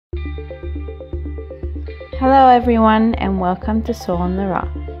Hello everyone and welcome to Soul on the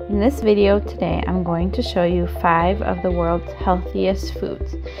Raw. In this video today I'm going to show you 5 of the world's healthiest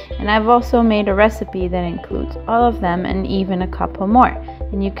foods, and I've also made a recipe that includes all of them and even a couple more,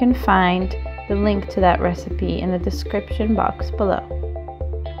 and you can find the link to that recipe in the description box below.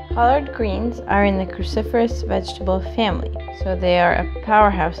 Collard greens are in the cruciferous vegetable family, so they are a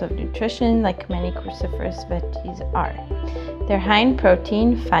powerhouse of nutrition like many cruciferous veggies are. They're high in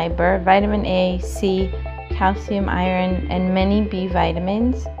protein, fiber, vitamin A, C, calcium, iron, and many B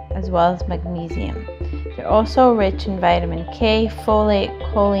vitamins, as well as magnesium. They're also rich in vitamin K, folate,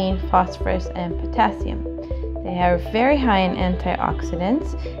 choline, phosphorus, and potassium. They are very high in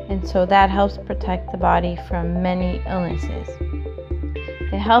antioxidants, and so that helps protect the body from many illnesses.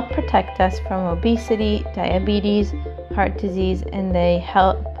 They help protect us from obesity, diabetes, heart disease, and they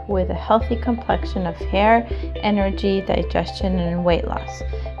help with a healthy complexion of hair, energy, digestion, and weight loss.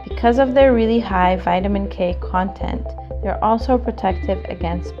 Because of their really high vitamin K content, they're also protective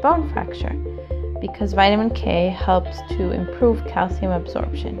against bone fracture, because vitamin K helps to improve calcium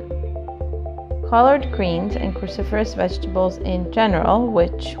absorption. Collard greens and cruciferous vegetables in general,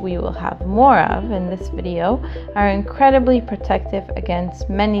 which we will have more of in this video, are incredibly protective against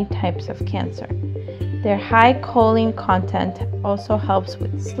many types of cancer. Their high choline content also helps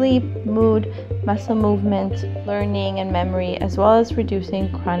with sleep, mood, muscle movement, learning, and memory, as well as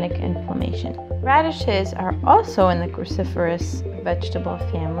reducing chronic inflammation. Radishes are also in the cruciferous vegetable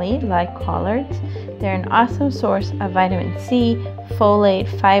family, like collards. They're an awesome source of vitamin C, folate,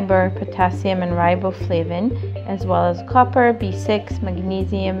 fiber, potassium, and riboflavin, as well as copper, B6,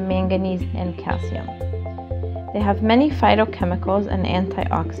 magnesium, manganese, and calcium. They have many phytochemicals and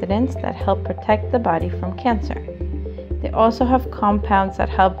antioxidants that help protect the body from cancer. They also have compounds that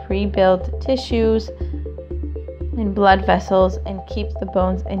help rebuild tissues and blood vessels and keep the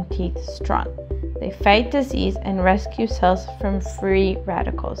bones and teeth strong. They fight disease and rescue cells from free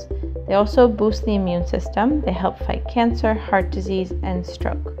radicals. They also boost the immune system. They help fight cancer, heart disease, and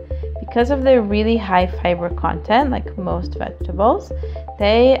stroke. Because of their really high fiber content, like most vegetables,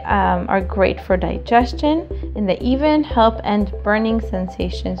 they are great for digestion, and they even help end burning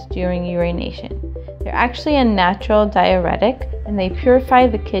sensations during urination. They're actually a natural diuretic, and they purify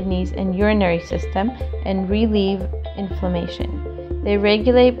the kidneys and urinary system and relieve inflammation. They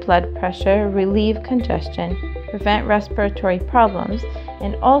regulate blood pressure, relieve congestion, prevent respiratory problems,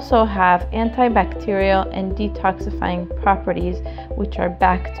 and also have antibacterial and detoxifying properties, which are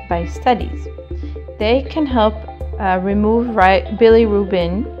backed by studies. They can help remove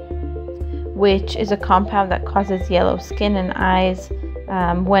bilirubin, which is a compound that causes yellow skin and eyes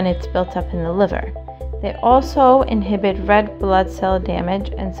when it's built up in the liver. They also inhibit red blood cell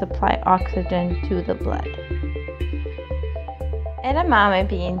damage and supply oxygen to the blood. Edamame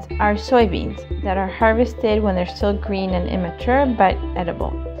beans are soybeans that are harvested when they're still green and immature but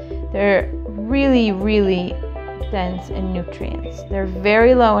edible. They're really dense in nutrients. They're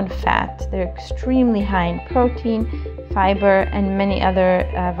very low in fat. They're extremely high in protein, fiber, and many other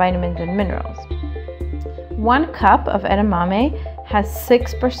vitamins and minerals. 1 cup of edamame has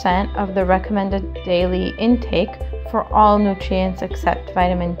 6% of the recommended daily intake for all nutrients except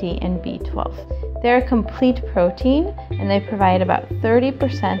vitamin D and B12. They're a complete protein, and they provide about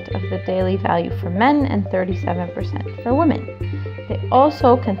 30% of the daily value for men and 37% for women. They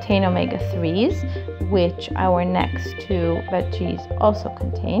also contain omega-3s, which our next 2 veggies also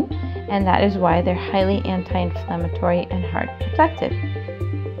contain, and that is why they're highly anti-inflammatory and heart protective.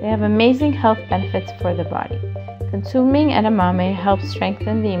 They have amazing health benefits for the body. Consuming edamame helps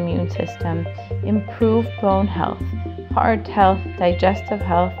strengthen the immune system, improve bone health, heart health, digestive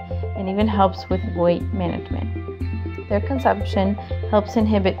health, and even helps with weight management. Their consumption helps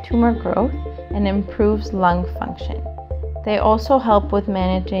inhibit tumor growth and improves lung function. They also help with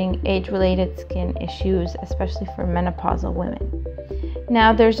managing age-related skin issues, especially for menopausal women.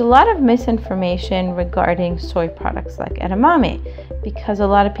 Now, there's a lot of misinformation regarding soy products like edamame, because a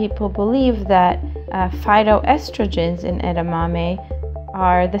lot of people believe that phytoestrogens in edamame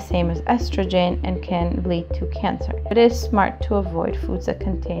are the same as estrogen and can lead to cancer. It is smart to avoid foods that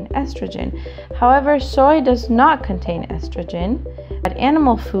contain estrogen. However, soy does not contain estrogen, but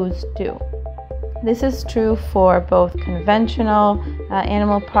animal foods do. This is true for both conventional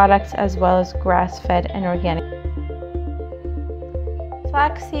animal products as well as grass-fed and organic.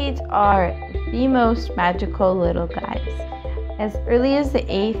 Flax seeds are the most magical little guys. As early as the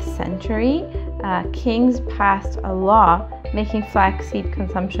 8th century, kings passed a law making flaxseed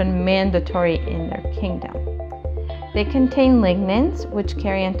consumption mandatory in their kingdom. They contain lignans, which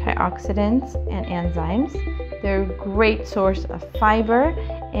carry antioxidants and enzymes. They're a great source of fiber,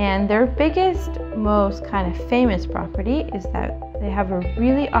 And their biggest, most kind of famous property is that they have a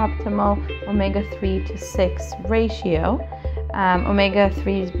really optimal omega-3 to 6 ratio.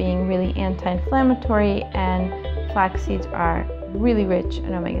 Omega-3s being really anti-inflammatory, and flax seeds are really rich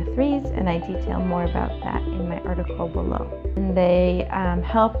in omega-3s, and I detail more about that in my article below. And they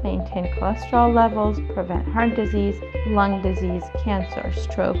help maintain cholesterol levels, prevent heart disease, lung disease, cancer,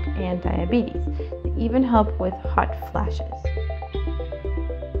 stroke, and diabetes. They even help with hot flashes.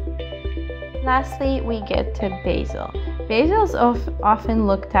 Lastly, we get to basil. Basil is often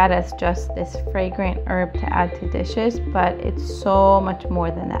looked at as just this fragrant herb to add to dishes, but it's so much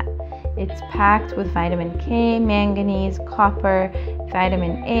more than that. It's packed with vitamin K, manganese, copper,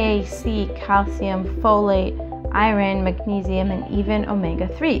 vitamin A, C, calcium, folate, iron, magnesium, and even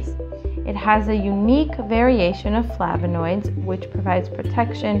omega-3s. It has a unique variation of flavonoids, which provides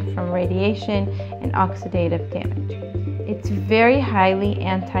protection from radiation and oxidative damage. It's very highly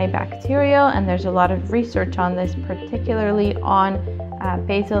antibacterial, and there's a lot of research on this, particularly on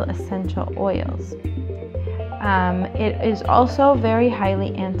basil essential oils. It is also very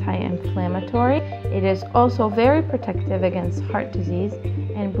highly anti-inflammatory. It is also very protective against heart disease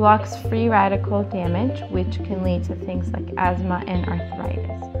and blocks free radical damage, which can lead to things like asthma and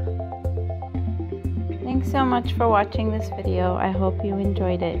arthritis. Thanks so much for watching this video. I hope you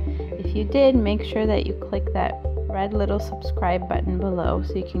enjoyed it. If you did, make sure that you click that red little subscribe button below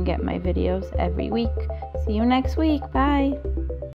so you can get my videos every week. See you next week. Bye!